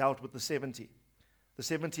Moses dealt with the 70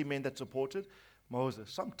 men that supported Moses.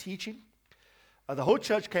 Some teaching. The whole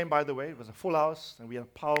church came, by the way. It was a full house, and we had a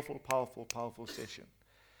powerful, powerful, powerful session.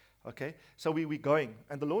 Okay? So we going.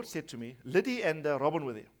 And the Lord said to me, Liddy and Robin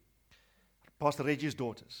were there. Pastor Reggie's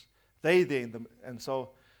daughters. They there. And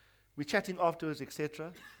so we're chatting afterwards,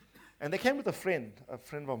 etc. And they came with a friend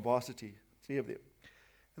from varsity, 3 of them.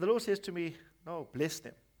 And the Lord says to me, no, bless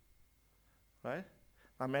them. Right?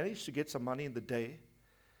 I managed to get some money in the day.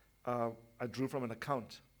 I drew from an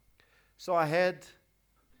account. So I had,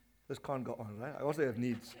 this can't go on, right? I also have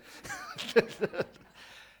needs.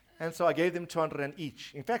 And so I gave them 200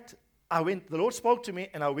 each. In fact, the Lord spoke to me,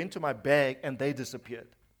 and I went to my bag, and they disappeared.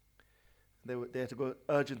 They had to go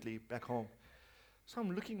urgently back home. So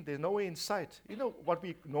I'm looking, there's nowhere in sight. You know what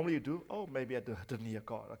we normally do? Oh, maybe I didn't hear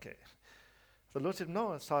God. Okay. The Lord said,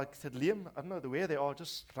 no. So I said, Liam, I don't know where they are.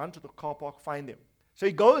 Just run to the car park, find them. So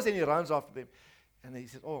he goes and he runs after them. And he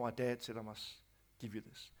said, oh, my dad said I must give you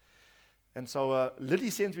this. And so Liddy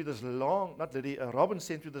sends me this Robin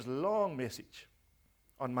sent me this long message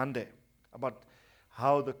on Monday about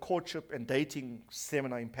how the courtship and dating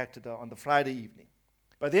seminar impacted her on the Friday evening.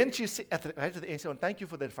 But then she said, right at the end, she said, thank you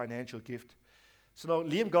for that financial gift. So now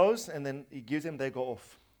Liam goes, and then he gives them, they go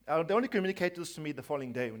off. They only communicated this to me the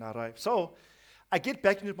following day when I arrived. So I get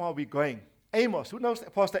back into where we're going. Amos, who knows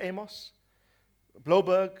Pastor Amos?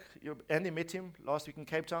 Bloberg, Andy met him last week in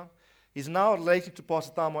Cape Town. He's now related to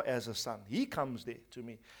Pastor Tamo as a son. He comes there to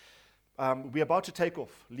me. We're about to take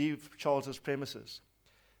off, leave Charles's premises.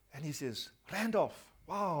 And he says, Randolph,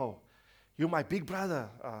 wow, you're my big brother.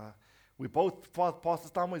 We both, Pastor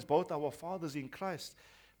Tamo is both our fathers in Christ.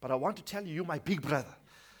 But I want to tell you, you're my big brother.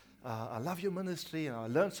 I love your ministry, and I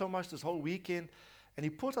learned so much this whole weekend. And he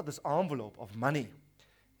pulls out this envelope of money.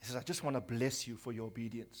 He says, I just want to bless you for your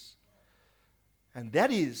obedience. And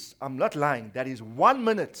that is, I'm not lying, that is 1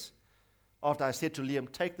 minute after I said to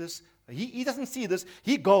Liam, take this. He doesn't see this.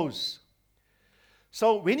 He goes.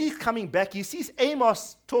 So when he's coming back, he sees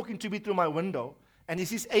Amos talking to me through my window, and he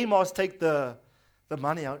sees Amos take the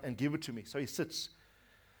money out and give it to me. So he sits.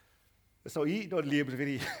 So Liam's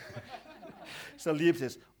very... So Liam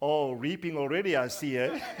says, oh, reaping already, I see,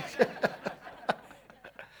 eh?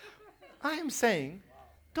 I am saying,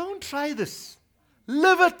 don't try this.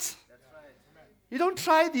 Live it. You don't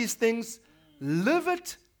try these things. Live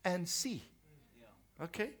it and see.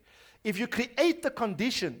 Okay? If you create the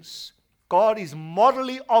conditions, God is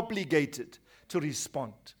morally obligated to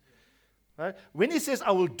respond. Right? When he says,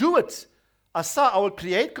 I will do it, I will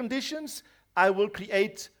create conditions, I will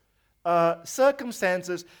create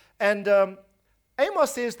circumstances. And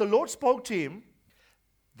Amos says the Lord spoke to him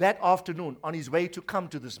that afternoon on his way to come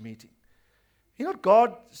to this meeting. You know,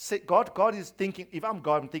 God is thinking, if I'm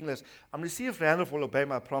God, I'm thinking this, I'm going to see if Randolph will obey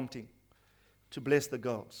my prompting to bless the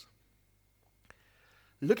girls.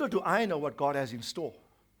 Little do I know what God has in store.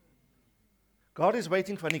 God is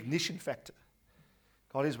waiting for an ignition factor.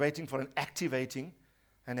 God is waiting for an activating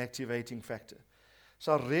factor.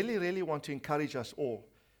 So I really, really want to encourage us all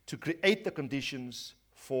to create the conditions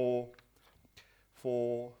for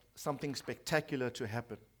something spectacular to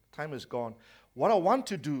happen. Time is gone. What I want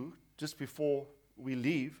to do, just before we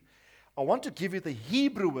leave, I want to give you the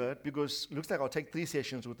Hebrew word, because it looks like I'll take 3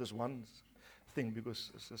 sessions with this one thing,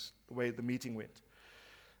 because it's just the way the meeting went.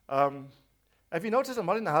 Have you noticed I'm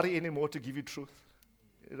not in a hurry anymore to give you truth?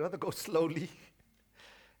 I'd rather go slowly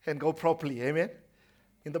and go properly, amen?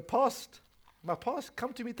 In my past,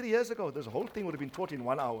 come to me 3 years ago, this whole thing would have been taught in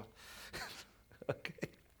 1 hour. Okay.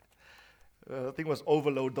 The thing was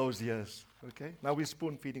overload those years, okay? Now we're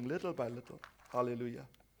spoon feeding little by little. Hallelujah.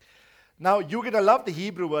 Now, you're going to love the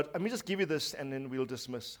Hebrew word. Let me just give you this, and then we'll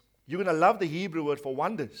dismiss. You're going to love the Hebrew word for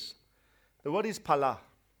wonders. The word is pala.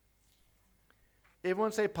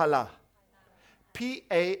 Everyone say pala.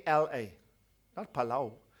 P-A-L-A. Not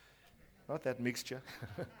palau. Not that mixture.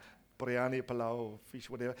 Biryani, palau, fish,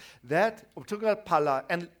 whatever. That, we're talking about pala.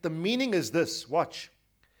 And the meaning is this. Watch.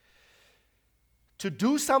 To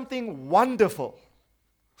do something wonderful.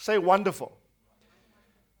 Say wonderful.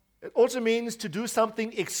 It also means to do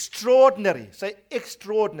something extraordinary. Say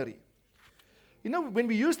extraordinary. You know, when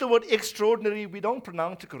we use the word extraordinary, we don't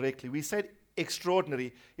pronounce it correctly. We said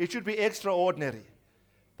extraordinary. It should be extraordinary.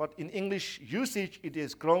 But in English usage, it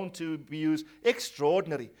is grown to be used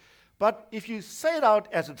extraordinary. But if you say it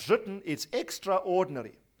out as it's written, it's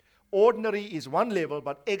extraordinary. Ordinary is one level,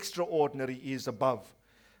 but extraordinary is above.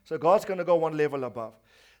 So God's going to go one level above.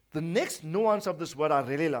 The next nuance of this word I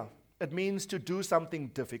really love. It means to do something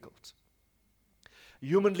difficult.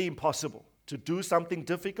 Humanly impossible. To do something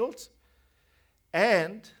difficult.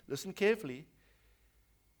 And, listen carefully,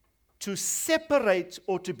 to separate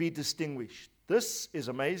or to be distinguished. This is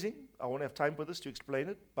amazing. I won't have time for this to explain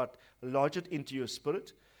it, but lodge it into your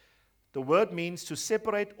spirit. The word means to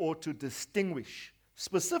separate or to distinguish.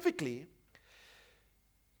 Specifically,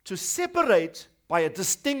 to separate by a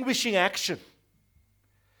distinguishing action.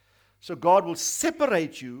 So God will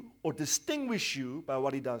separate you or distinguish you by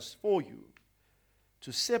what He does for you.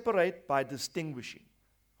 To separate by distinguishing.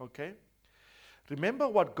 Okay? Remember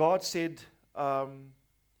what God said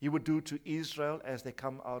He would do to Israel as they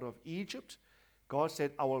come out of Egypt? God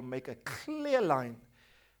said, I will make a clear line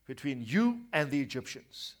between you and the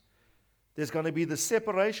Egyptians. There's going to be the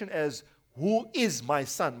separation as who is my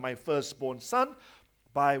son, my firstborn son.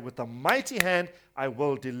 With a mighty hand I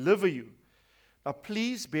will deliver you. Now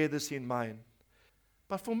please bear this in mind.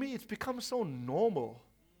 But for me it's become so normal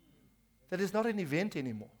that it's not an event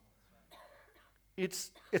anymore.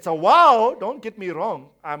 It's a wow, don't get me wrong.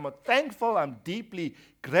 I'm thankful, I'm deeply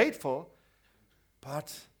grateful,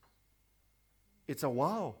 but it's a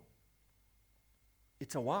wow.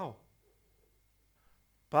 It's a wow.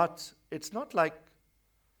 But it's not like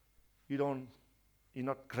you're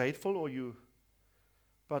not grateful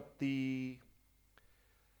but the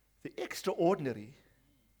extraordinary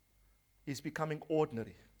is becoming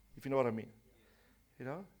ordinary, if you know what I mean. You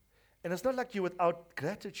know? And it's not like you're without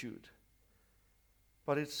gratitude,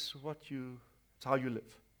 but it's how you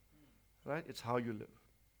live. Right? It's how you live.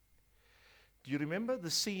 Do you remember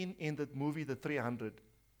the scene in the movie The 300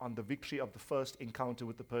 on the victory of the first encounter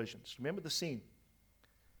with the Persians? Remember the scene?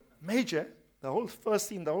 Major, the whole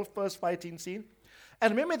first fighting scene.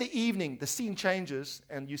 And remember the evening, the scene changes,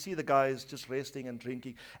 and you see the guys just resting and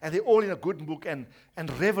drinking, and they're all in a good mood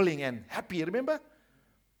and reveling and happy, remember?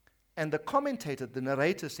 And the commentator, the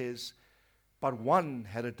narrator says, but one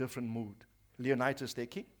had a different mood. Leonidas, their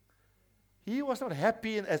king. He was not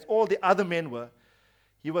happy as all the other men were.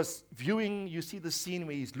 He was viewing, you see the scene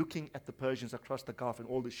where he's looking at the Persians across the Gulf and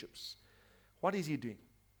all the ships. What is he doing?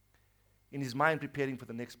 In his mind, preparing for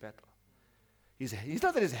the next battle. He's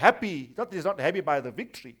not that he's happy, not that he's not happy by the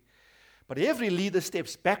victory, but every leader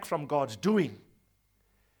steps back from God's doing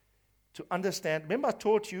to understand. Remember I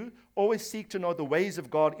taught you, always seek to know the ways of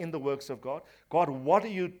God in the works of God. God, what are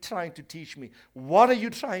you trying to teach me? What are you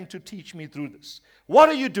trying to teach me through this? What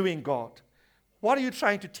are you doing, God? What are you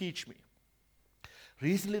trying to teach me?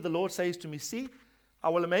 Recently the Lord says to me, see, I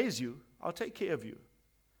will amaze you. I'll take care of you.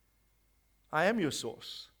 I am your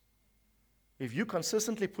source. If you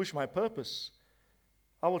consistently push my purpose,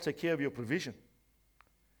 I will take care of your provision.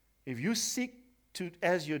 If you seek to,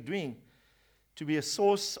 as you're doing, to be a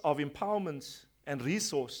source of empowerment and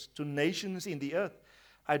resource to nations in the earth,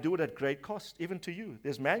 I do it at great cost, even to you.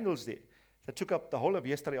 There's manuals there that took up the whole of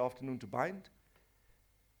yesterday afternoon to bind.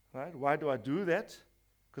 Right? Why do I do that?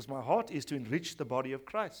 Because my heart is to enrich the body of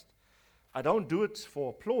Christ. I don't do it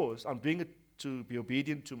for applause. I'm doing it to be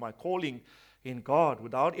obedient to my calling in God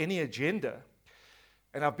without any agenda.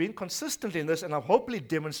 And I've been consistent in this, and I've hopefully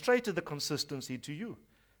demonstrated the consistency to you.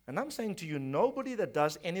 And I'm saying to you, nobody that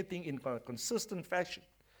does anything in a consistent fashion,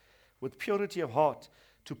 with purity of heart,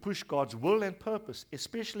 to push God's will and purpose,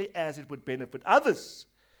 especially as it would benefit others,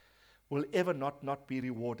 will ever not be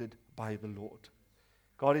rewarded by the Lord.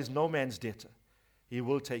 God is no man's debtor. He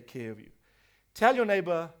will take care of you. Tell your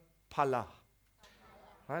neighbor, pala.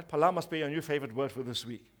 Right? Pala must be your new favorite word for this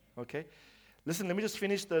week. Okay? Listen, let me just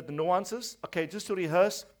finish the nuances. Okay, just to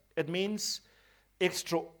rehearse, it means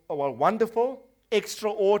wonderful,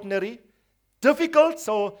 extraordinary, difficult.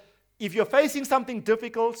 So if you're facing something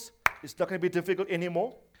difficult, it's not going to be difficult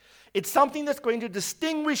anymore. It's something that's going to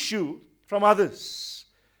distinguish you from others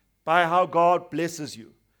by how God blesses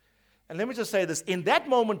you. And let me just say this. In that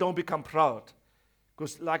moment, don't become proud,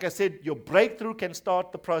 Because like I said, your breakthrough can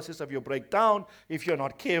start the process of your breakdown if you're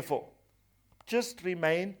not careful. Just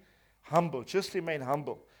remain humble. Just remain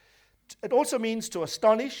humble. It also means to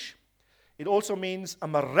astonish. It also means a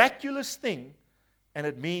miraculous thing. And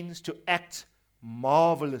it means to act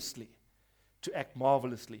marvelously. To act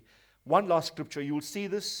marvelously. One last scripture. You will see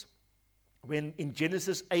this when in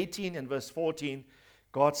Genesis 18 and verse 14,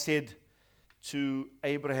 God said to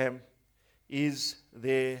Abraham, is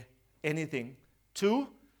there anything too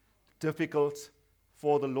difficult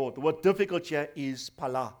for the Lord? The word difficult here is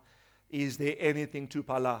pala. Is there anything too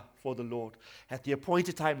pala for the Lord? At the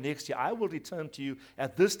appointed time next year, I will return to you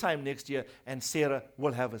at this time next year, and Sarah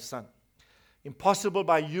will have a son. Impossible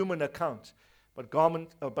by human account. But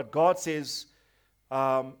God says,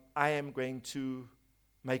 I am going to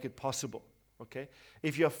make it possible. Okay?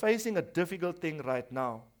 If you're facing a difficult thing right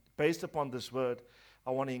now, based upon this word,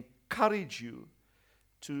 I want to encourage you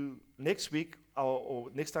to next week or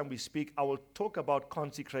next time we speak, I will talk about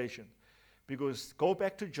consecration. Because go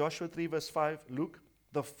back to Joshua 3 verse 5, Luke,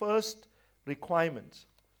 the first requirement.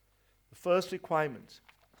 The first requirement.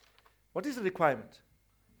 What is the requirement?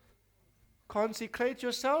 Consecrate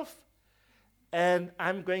yourself, and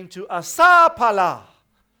I'm going to asapala.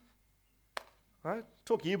 Right?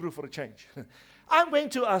 Talk Hebrew for a change. I'm going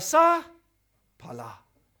to asapala.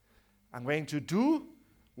 I'm going to do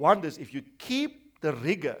wonders if you keep the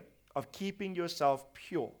rigor of keeping yourself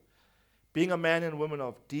pure, being a man and woman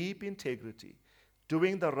of deep integrity,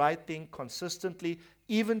 doing the right thing consistently,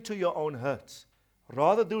 even to your own hurt.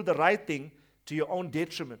 Rather do the right thing to your own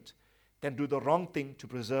detriment than do the wrong thing to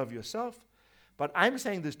preserve yourself. But I'm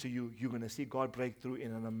saying this to you, you're going to see God break through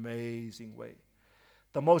in an amazing way.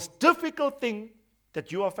 The most difficult thing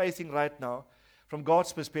that you are facing right now, from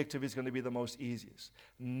God's perspective, is going to be the most easiest.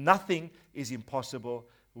 Nothing is impossible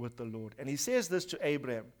with the Lord. And he says this to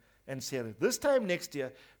Abraham and Sarah. This time next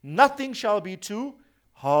year, nothing shall be too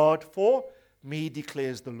hard for me,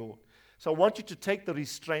 declares the Lord. So I want you to take the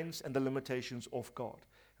restraints and the limitations off God.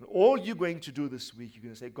 And all you're going to do this week, you're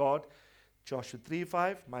going to say, God, Joshua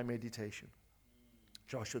 3:5, my meditation.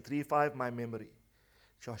 Joshua 3:5, my memory.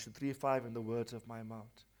 Joshua 3:5, and the words of my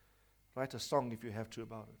mouth. Write a song if you have to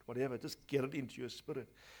about it. Whatever, just get it into your spirit.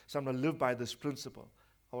 So I'm going to live by this principle.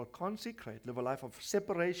 I will consecrate, live a life of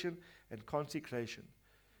separation and consecration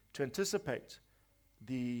to anticipate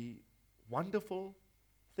the wonderful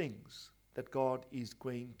things that God is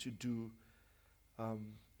going to do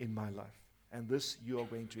in my life. And this you are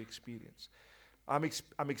going to experience.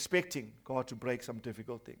 I'm expecting God to break some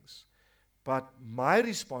difficult things. But my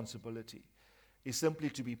responsibility is simply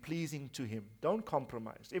to be pleasing to Him. Don't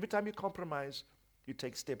compromise. Every time you compromise, you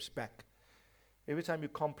take steps back. Every time you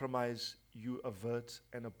compromise, you avert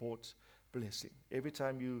and abort blessing. Every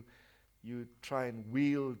time you try and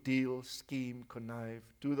wheel, deal, scheme, connive,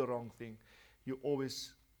 do the wrong thing, you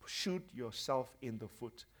always shoot yourself in the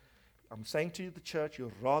foot. I'm saying to you, the church,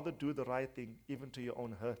 you'd rather do the right thing, even to your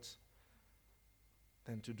own hurt,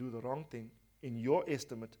 than to do the wrong thing, in your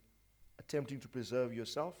estimate, attempting to preserve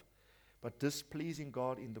yourself, but displeasing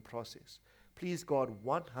God in the process. Please God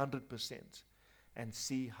 100% and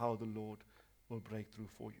see how the Lord will break through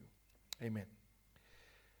for you. Amen.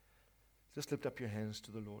 Just lift up your hands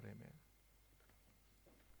to the Lord. Amen.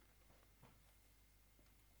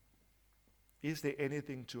 Is there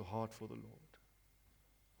anything too hard for the Lord?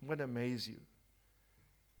 I'm going to amaze you.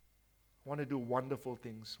 I want to do wonderful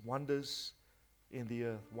things, wonders in the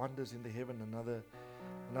earth, wonders in the heaven.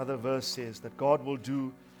 Another verse says that God will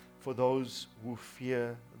do for those who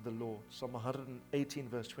fear the Lord. Psalm 118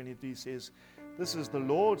 verse 23 says, this is the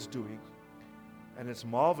Lord's doing, and it's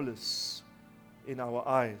marvelous in our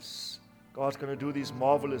eyes. God's going to do these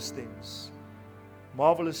marvelous things.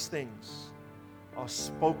 Marvelous things are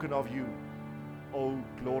spoken of you, O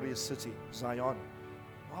glorious city, Zion.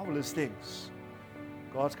 Marvelous things.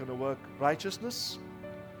 God's going to work righteousness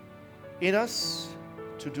in us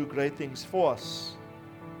to do great things for us.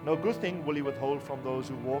 No good thing will He withhold from those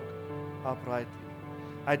who walk uprightly.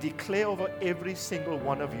 I declare over every single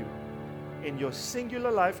one of you, in your singular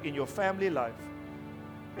life, in your family life,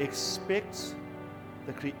 expect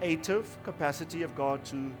the creative capacity of God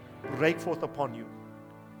to break forth upon you.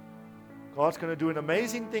 God's going to do an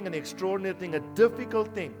amazing thing, an extraordinary thing, a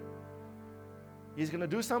difficult thing. He's going to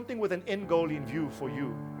do something with an end goal in view for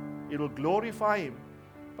you. It will glorify Him.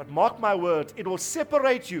 But mark my words, it will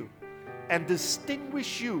separate you and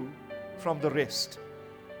distinguish you from the rest.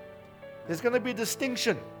 There's going to be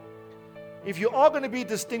distinction. If you are going to be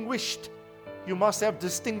distinguished, you must have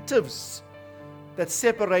distinctives that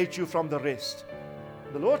separate you from the rest.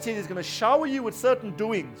 The Lord says He's going to shower you with certain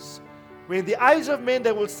doings Where in the eyes of men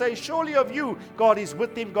they will say, surely of you, God is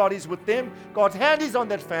with him, God is with them, God's hand is on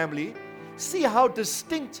that family. See how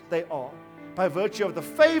distinct they are by virtue of the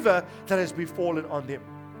favor that has befallen on them.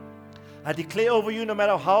 I declare over you, no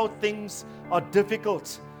matter how things are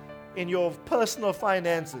difficult in your personal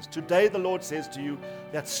finances, today the Lord says to you,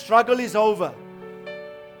 that struggle is over.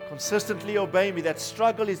 Consistently obey me. That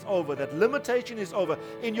struggle is over. That limitation is over.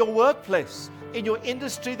 In your workplace, in your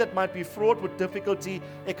industry that might be fraught with difficulty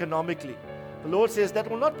economically, the Lord says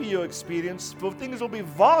that will not be your experience, for things will be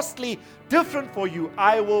vastly different for you.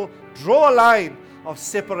 I will draw a line of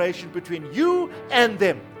separation between you and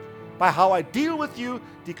them. By how I deal with you,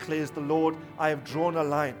 declares the Lord, I have drawn a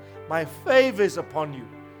line. My favor is upon you.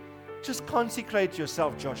 Just consecrate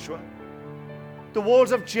yourself, Joshua. The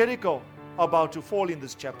walls of Jericho are about to fall in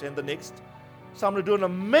this chapter and the next. So I'm going to do an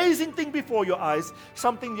amazing thing before your eyes,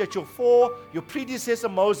 something that your predecessor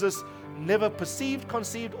Moses never perceived,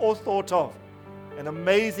 conceived, or thought of. An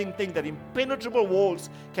amazing thing that impenetrable walls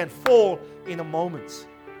can fall in a moment.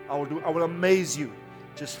 I will amaze you.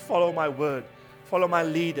 Just follow my word. Follow my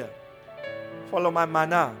leader. Follow my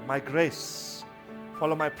manna, my grace.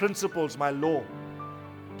 Follow my principles, my law.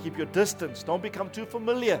 Keep your distance. Don't become too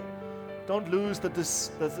familiar. Don't lose the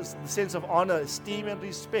sense of honor, esteem, and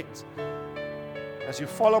respect. As you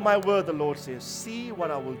follow my word, the Lord says, see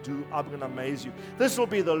what I will do. I'm going to amaze you. This will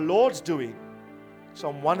be the Lord's doing.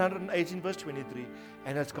 Psalm 118 verse 23.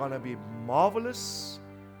 And it's going to be marvelous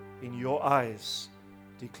in your eyes,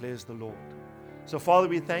 declares the Lord. So Father,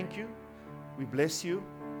 we thank you. We bless you.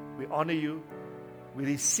 We honor you. We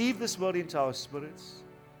receive this word into our spirits.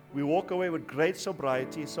 We walk away with great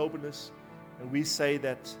sobriety, soberness, and we say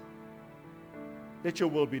that let your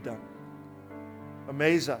will be done.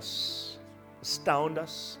 Amaze us, astound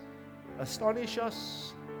us, astonish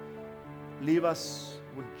us, leave us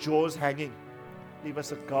with jaws hanging, leave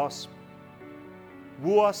us aghast,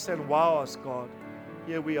 woo us and wow us, God.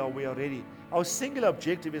 Here we are ready. Our singular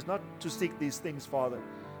objective is not to seek these things, Father.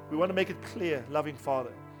 We want to make it clear, loving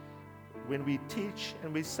Father, when we teach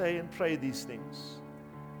and we say and pray these things,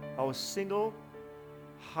 our single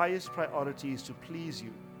highest priority is to please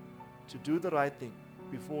you, to do the right thing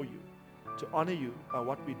before you, to honor you by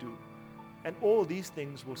what we do. And all these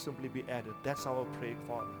things will simply be added. That's our prayer,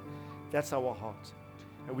 Father. That's our heart.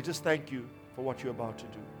 And we just thank you for what you're about to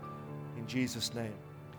do. In Jesus' name.